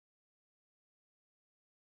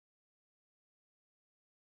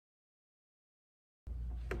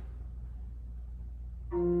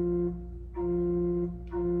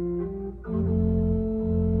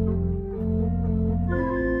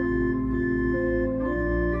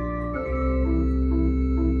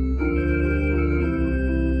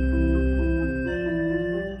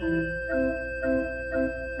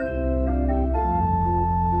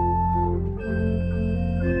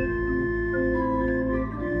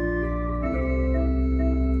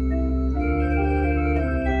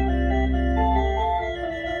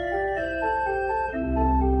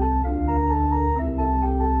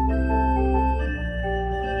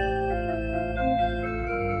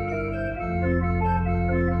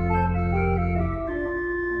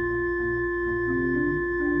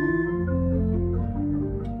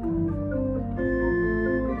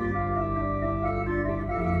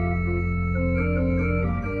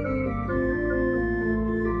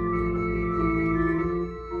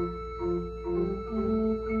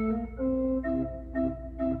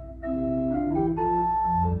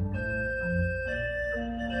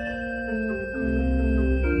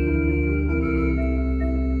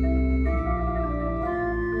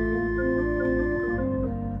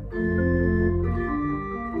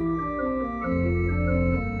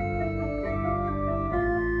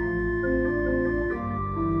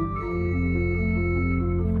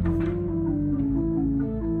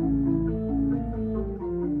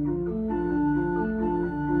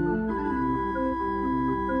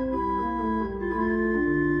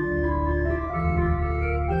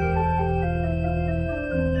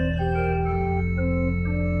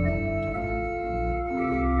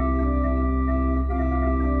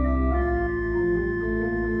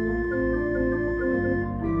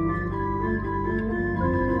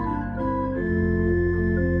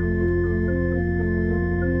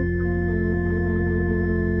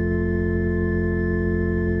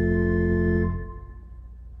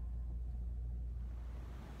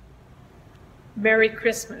Merry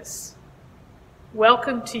Christmas.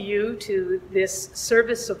 Welcome to you to this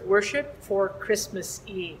service of worship for Christmas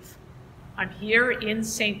Eve. I'm here in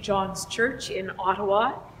St. John's Church in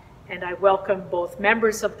Ottawa, and I welcome both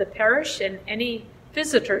members of the parish and any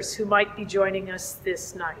visitors who might be joining us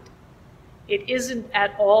this night. It isn't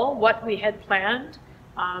at all what we had planned,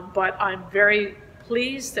 but I'm very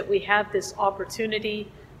pleased that we have this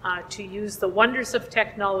opportunity to use the wonders of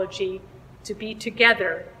technology to be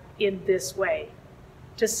together in this way,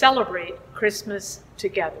 to celebrate Christmas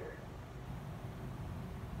together.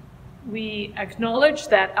 We acknowledge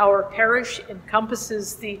that our parish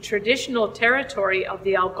encompasses the traditional territory of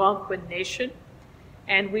the Algonquin Nation,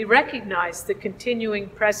 and we recognize the continuing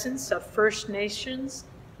presence of First Nations,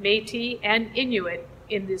 Métis, and Inuit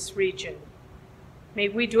in this region. May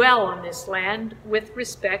we dwell on this land with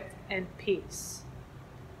respect and peace.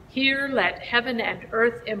 Here let heaven and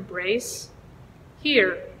earth embrace.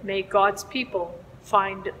 Here may God's people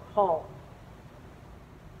find home.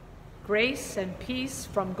 Grace and peace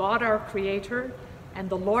from God our Creator and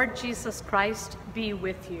the Lord Jesus Christ be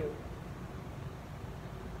with you.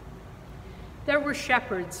 There were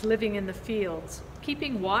shepherds living in the fields,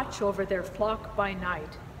 keeping watch over their flock by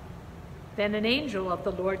night. Then an angel of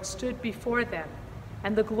the Lord stood before them,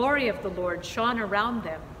 and the glory of the Lord shone around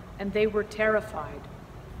them, and they were terrified.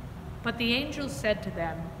 But the angel said to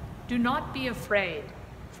them, "Do not be afraid,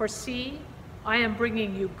 for see, I am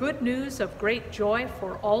bringing you good news of great joy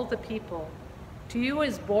for all the people. To you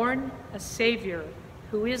is born a Savior,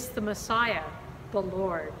 who is the Messiah, the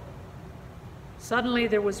Lord." Suddenly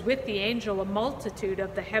there was with the angel a multitude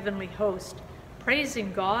of the heavenly host,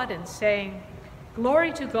 praising God and saying,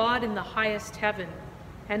 "Glory to God in the highest heaven,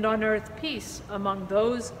 and on earth peace among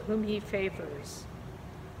those whom he favors."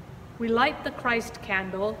 We light the Christ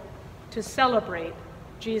candle to celebrate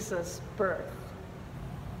Jesus' birth.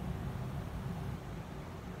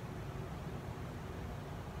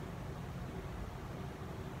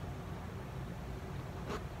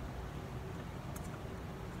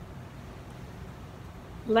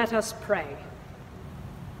 Let us pray.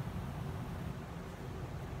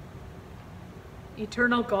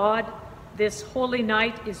 Eternal God, this holy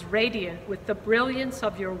night is radiant with the brilliance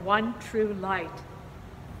of your one true light.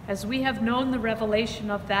 As we have known the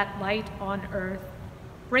revelation of that light on earth,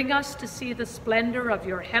 bring us to see the splendor of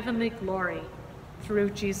your heavenly glory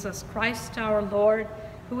through Jesus Christ our Lord,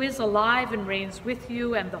 who is alive and reigns with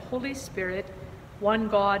you and the Holy Spirit, one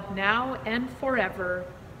God, now and forever.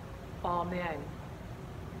 Amen.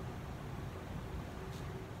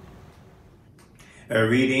 A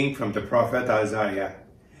reading from the prophet Isaiah.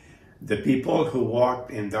 The people who walked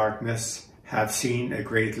in darkness have seen a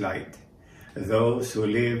great light. Those who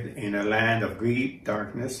lived in a land of great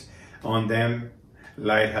darkness, on them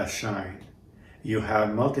light has shined. You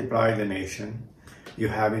have multiplied the nation. You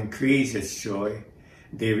have increased its joy.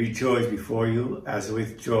 They rejoice before you as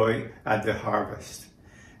with joy at the harvest,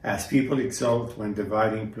 as people exult when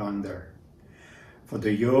dividing plunder. For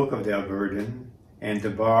the yoke of their burden and the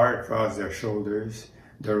bar across their shoulders,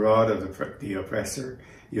 the rod of the oppressor,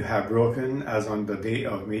 you have broken as on the day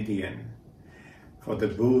of Midian. For the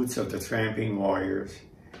boots of the tramping warriors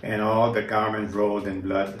and all the garments rolled in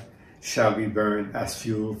blood shall be burned as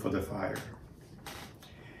fuel for the fire.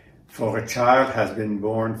 For a child has been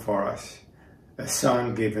born for us, a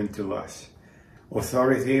son given to us.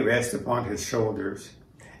 Authority rests upon his shoulders,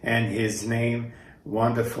 and his name,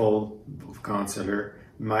 Wonderful Counselor,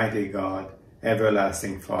 Mighty God,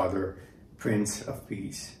 Everlasting Father, Prince of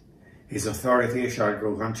Peace. His authority shall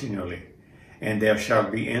grow continually, and there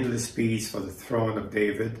shall be endless peace for the throne of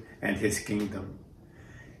David and his kingdom.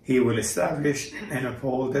 He will establish and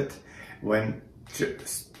uphold it with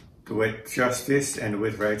justice and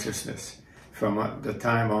with righteousness from the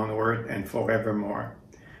time onward and forevermore.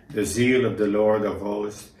 The zeal of the Lord of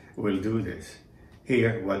hosts will do this.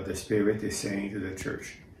 Hear what the Spirit is saying to the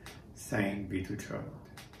church. Thanks be to God.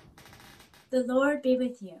 The Lord be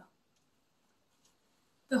with you.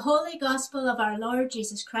 The Holy Gospel of our Lord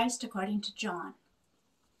Jesus Christ according to John.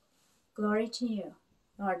 Glory to you,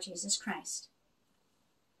 Lord Jesus Christ.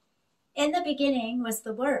 In the beginning was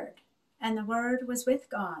the Word, and the Word was with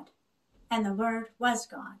God, and the Word was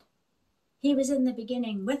God. He was in the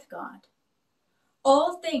beginning with God.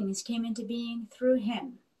 All things came into being through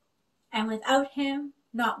him, and without him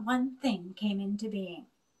not one thing came into being.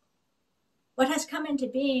 What has come into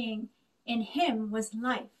being in him was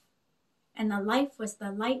life, and the life was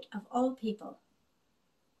the light of all people.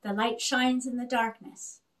 The light shines in the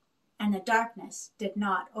darkness, and the darkness did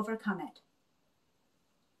not overcome it.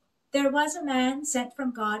 There was a man sent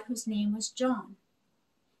from God whose name was John.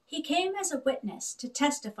 He came as a witness to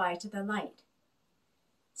testify to the light,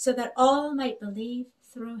 so that all might believe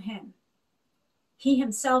through him. He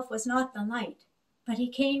himself was not the light, but he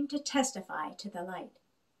came to testify to the light.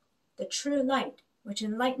 The true light, which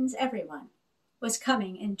enlightens everyone, was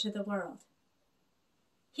coming into the world.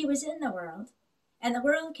 He was in the world, and the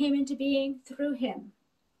world came into being through him,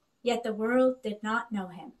 yet the world did not know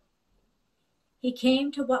him. He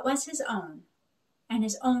came to what was his own, and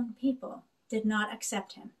his own people did not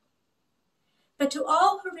accept him. But to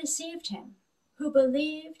all who received him, who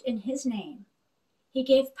believed in his name, he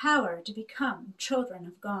gave power to become children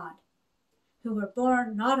of God, who were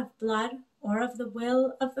born not of blood, or of the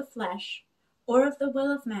will of the flesh, or of the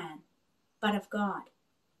will of man, but of God.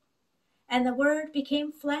 And the Word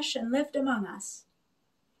became flesh and lived among us.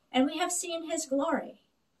 And we have seen his glory,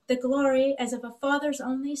 the glory as of a Father's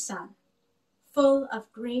only Son, full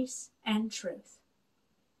of grace and truth.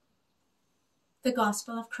 The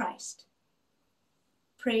Gospel of Christ.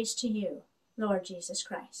 Praise to you, Lord Jesus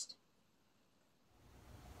Christ.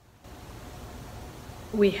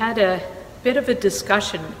 We had a bit of a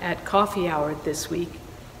discussion at coffee hour this week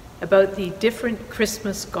about the different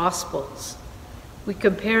Christmas Gospels. We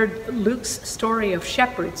compared Luke's story of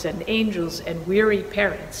shepherds and angels and weary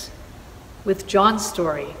parents with John's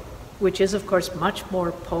story, which is of course much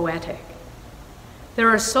more poetic. There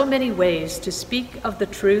are so many ways to speak of the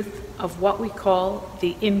truth of what we call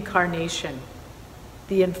the incarnation,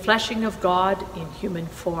 the enfleshing of God in human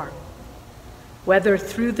form. Whether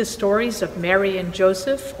through the stories of Mary and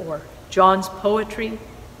Joseph or John's poetry,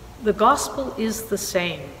 the gospel is the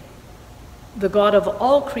same. The God of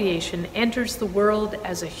all creation enters the world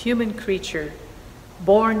as a human creature,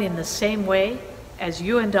 born in the same way as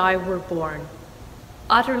you and I were born,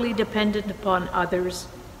 utterly dependent upon others,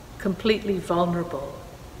 completely vulnerable.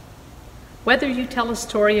 Whether you tell a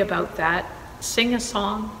story about that, sing a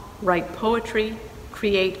song, write poetry,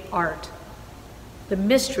 create art, the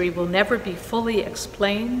mystery will never be fully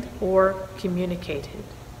explained or communicated.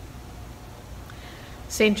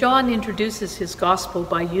 St. John introduces his gospel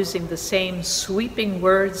by using the same sweeping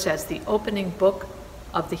words as the opening book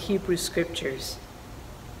of the Hebrew Scriptures.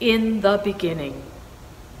 In the beginning.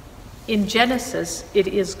 In Genesis, it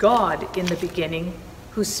is God in the beginning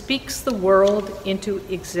who speaks the world into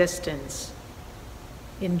existence.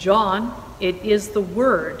 In John, it is the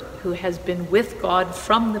Word who has been with God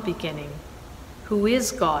from the beginning, who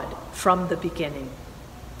is God from the beginning,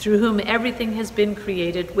 through whom everything has been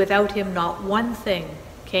created. Without him, not one thing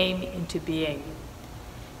came into being.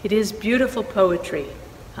 It is beautiful poetry,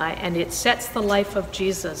 and it sets the life of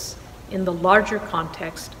Jesus in the larger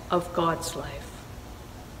context of God's life.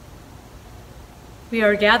 We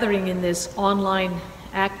are gathering in this online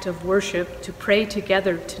act of worship to pray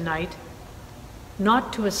together tonight,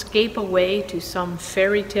 not to escape away to some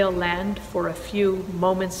fairy tale land for a few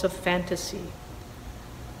moments of fantasy,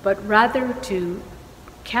 but rather to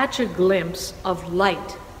catch a glimpse of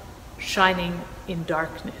light shining in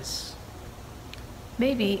darkness.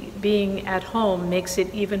 Maybe being at home makes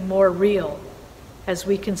it even more real as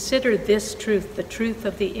we consider this truth, the truth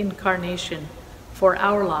of the incarnation for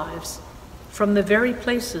our lives, from the very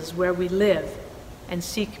places where we live and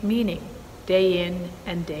seek meaning day in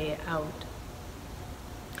and day out.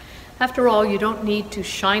 After all, you don't need to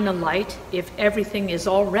shine a light if everything is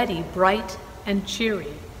already bright and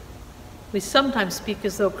cheery. We sometimes speak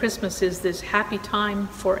as though Christmas is this happy time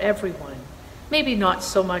for everyone. Maybe not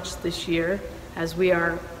so much this year, as we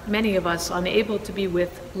are, many of us, unable to be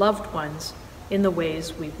with loved ones in the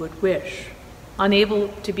ways we would wish, unable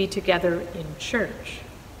to be together in church.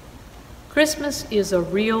 Christmas is a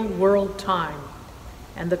real world time,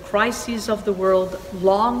 and the crises of the world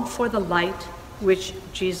long for the light which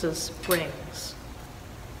Jesus brings.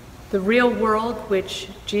 The real world which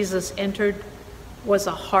Jesus entered was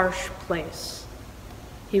a harsh place.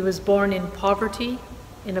 He was born in poverty,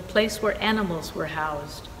 in a place where animals were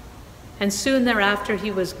housed, and soon thereafter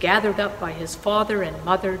he was gathered up by his father and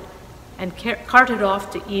mother and carted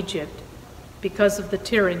off to Egypt because of the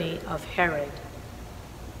tyranny of Herod.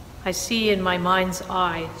 I see in my mind's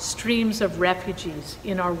eye streams of refugees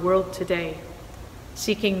in our world today,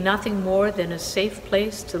 seeking nothing more than a safe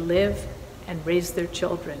place to live and raise their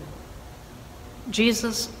children.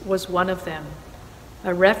 Jesus was one of them,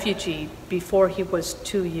 a refugee before he was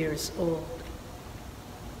 2 years old.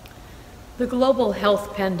 The global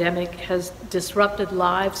health pandemic has disrupted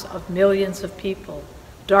lives of millions of people,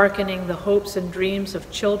 darkening the hopes and dreams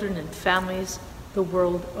of children and families the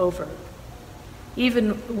world over.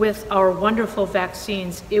 Even with our wonderful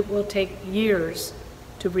vaccines, it will take years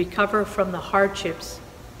to recover from the hardships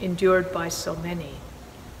endured by so many.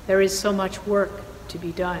 There is so much work to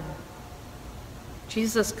be done.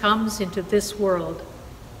 Jesus comes into this world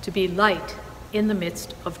to be light in the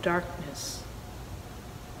midst of darkness.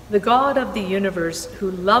 The God of the universe,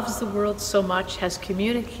 who loves the world so much, has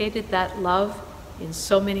communicated that love in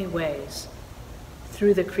so many ways,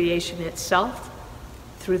 through the creation itself,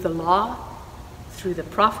 through the law, through the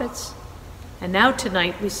prophets, and now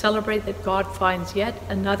tonight we celebrate that God finds yet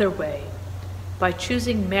another way by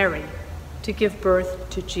choosing Mary to give birth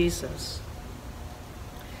to Jesus.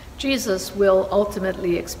 Jesus will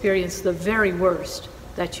ultimately experience the very worst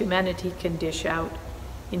that humanity can dish out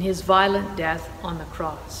in his violent death on the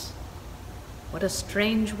cross. What a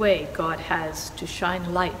strange way God has to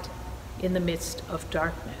shine light in the midst of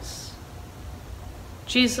darkness.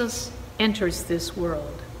 Jesus enters this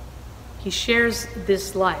world. He shares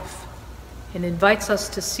this life and invites us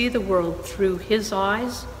to see the world through his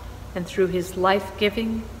eyes and through his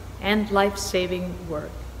life-giving and life-saving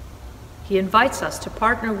work. He invites us to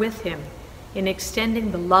partner with him in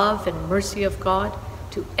extending the love and mercy of God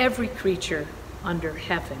to every creature under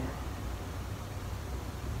heaven.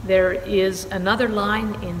 There is another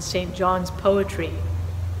line in St. John's poetry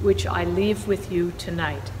which I leave with you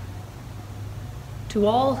tonight. To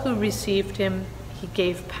all who received him, he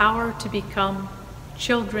gave power to become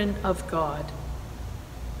children of God.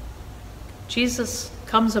 Jesus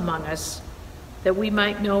comes among us that we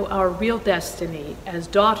might know our real destiny as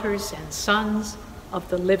daughters and sons of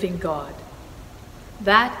the living God.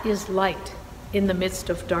 That is light in the midst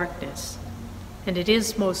of darkness, and it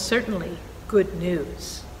is most certainly good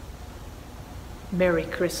news. Merry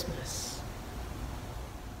Christmas.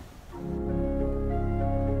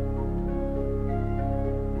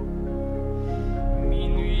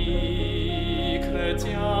 Minuit,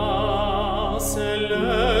 chrétiens, c'est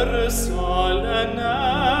l'heure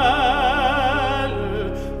solennelle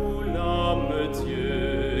où l'homme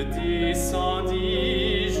Dieu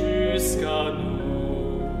descendit jusqu'à nous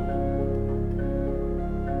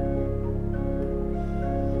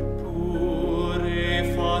pour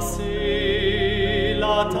effacer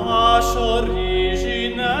la tâche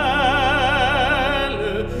originelle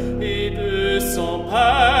et de son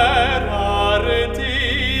Père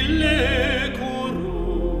arrêter le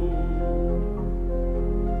courroux.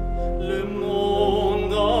 Le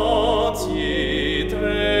monde entier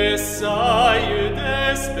tressaille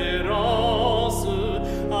d'espérance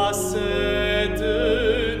à cette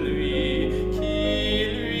nuit qui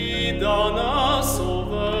lui donne un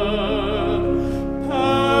sauveur.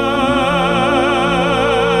 Peuple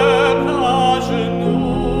à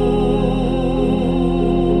genoux,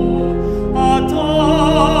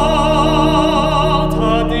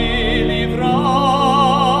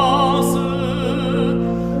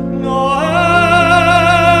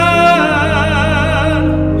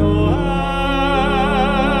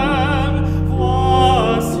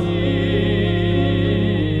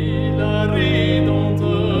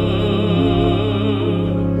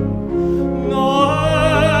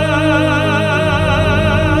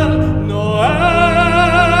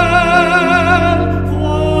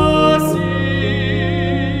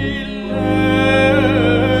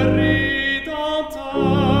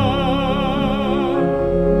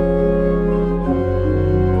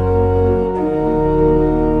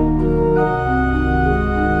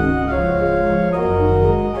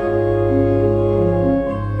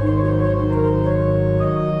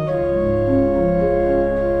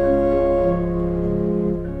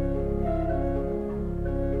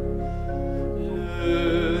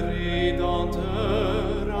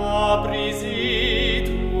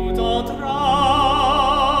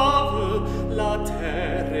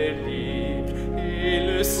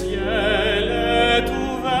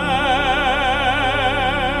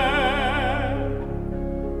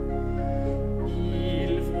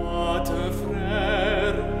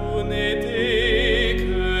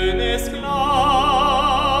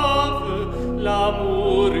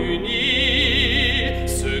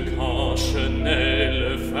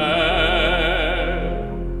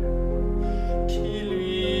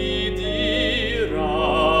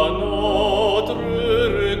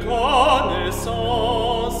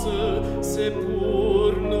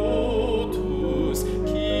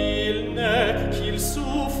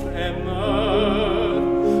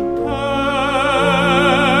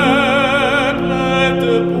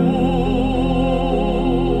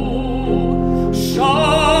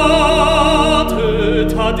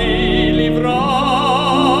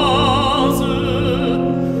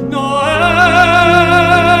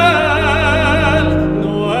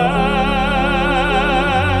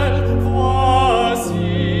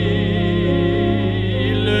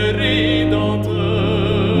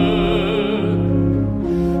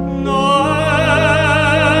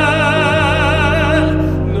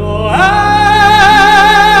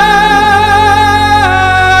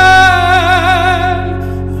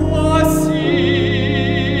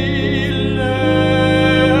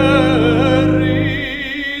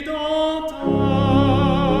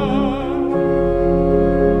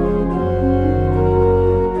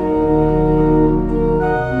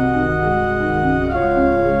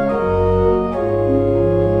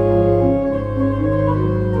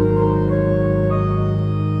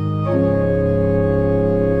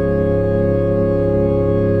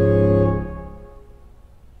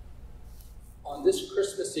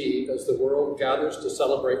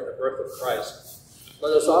 Christ,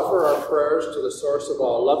 let us offer our prayers to the source of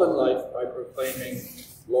all love and life by proclaiming,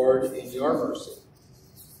 Lord, in your mercy,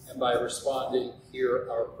 and by responding, hear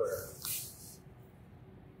our prayer.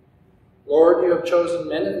 Lord, you have chosen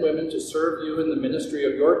men and women to serve you in the ministry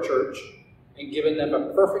of your church and given them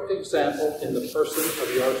a perfect example in the person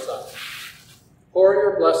of your Son. Pour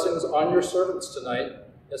your blessings on your servants tonight,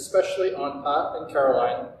 especially on Pat and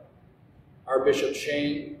Caroline, our Bishop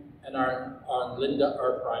Shane, and on Linda,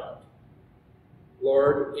 our primate.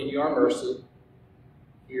 Lord, in your mercy,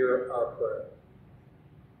 hear our prayer.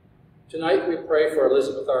 Tonight we pray for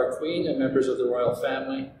Elizabeth, our Queen, and members of the royal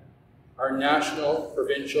family, our national,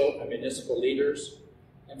 provincial, and municipal leaders,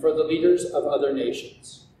 and for the leaders of other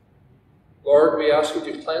nations. Lord, we ask you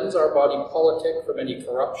to cleanse our body politic from any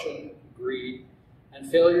corruption, greed,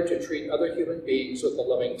 and failure to treat other human beings with the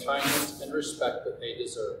loving kindness and respect that they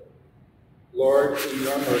deserve. Lord, in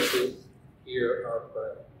your mercy, hear our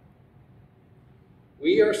prayer.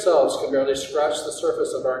 We ourselves can barely scratch the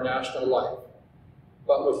surface of our national life,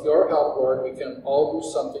 but with your help, Lord, we can all do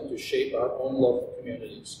something to shape our own local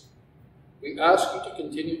communities. We ask you to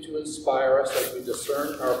continue to inspire us as we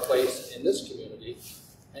discern our place in this community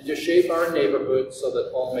and to shape our neighborhood so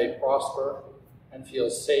that all may prosper and feel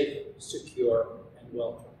safe, secure, and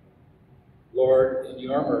welcome. Lord, in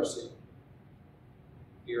your mercy,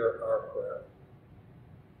 hear our prayer.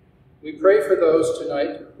 We pray for those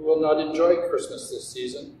tonight who will not enjoy Christmas this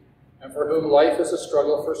season and for whom life is a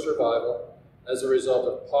struggle for survival as a result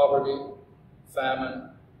of poverty, famine,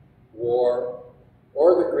 war,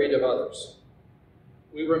 or the greed of others.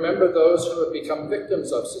 We remember those who have become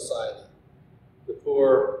victims of society, the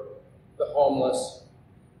poor, the homeless,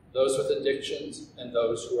 those with addictions, and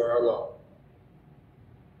those who are alone.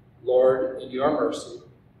 Lord, in your mercy,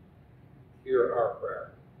 hear our prayer.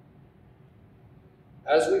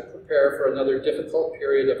 As we prepare for another difficult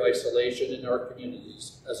period of isolation in our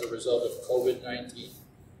communities as a result of COVID-19,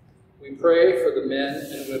 we pray for the men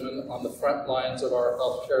and women on the front lines of our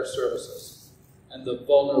healthcare services and the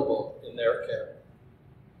vulnerable in their care,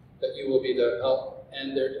 that you will be their help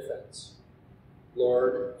and their defense.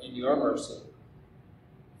 Lord, in your mercy,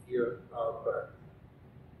 hear our prayer.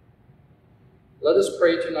 Let us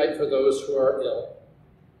pray tonight for those who are ill.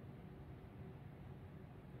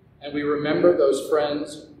 And we remember those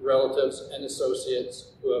friends, relatives, and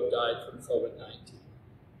associates who have died from COVID-19.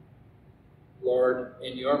 Lord,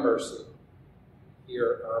 in your mercy,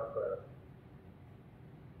 hear our prayer.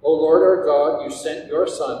 O Lord our God, you sent your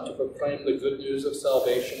Son to proclaim the good news of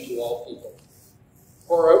salvation to all people.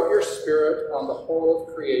 Pour out your Spirit on the whole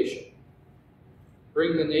of creation.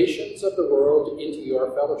 Bring the nations of the world into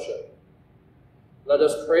your fellowship. Let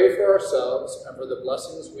us pray for ourselves and for the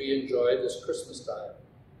blessings we enjoy this Christmas time,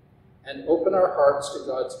 and open our hearts to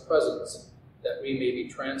God's presence, that we may be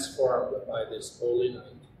transformed by this holy night.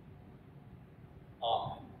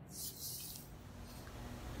 Amen.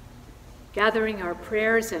 Gathering our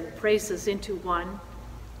prayers and praises into one,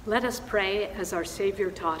 let us pray as our Savior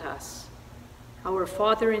taught us. Our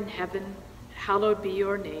Father in heaven, hallowed be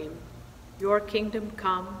your name. Your kingdom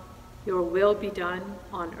come, your will be done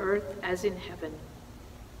on earth as in heaven.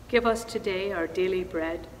 Give us today our daily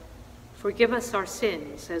bread. Forgive us our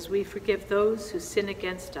sins as we forgive those who sin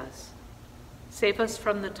against us. Save us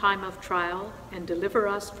from the time of trial and deliver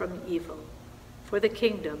us from evil. For the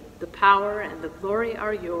kingdom, the power, and the glory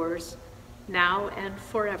are yours, now and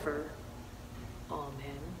forever.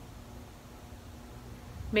 Amen.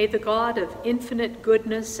 May the God of infinite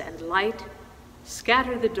goodness and light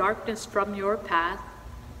scatter the darkness from your path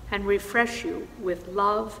and refresh you with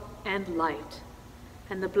love and light.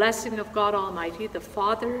 And the blessing of God Almighty, the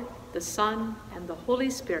Father, the Son, and the Holy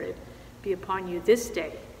Spirit be upon you this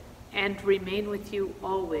day and remain with you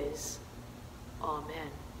always. Amen.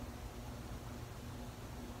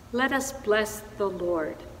 Let us bless the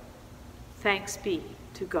Lord. Thanks be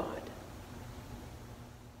to God.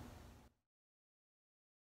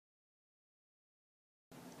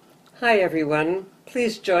 Hi everyone.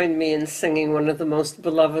 Please join me in singing one of the most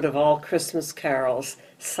beloved of all Christmas carols,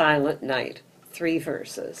 Silent Night, 3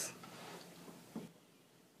 verses.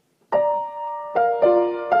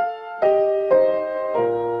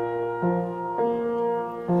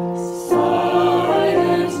 Silent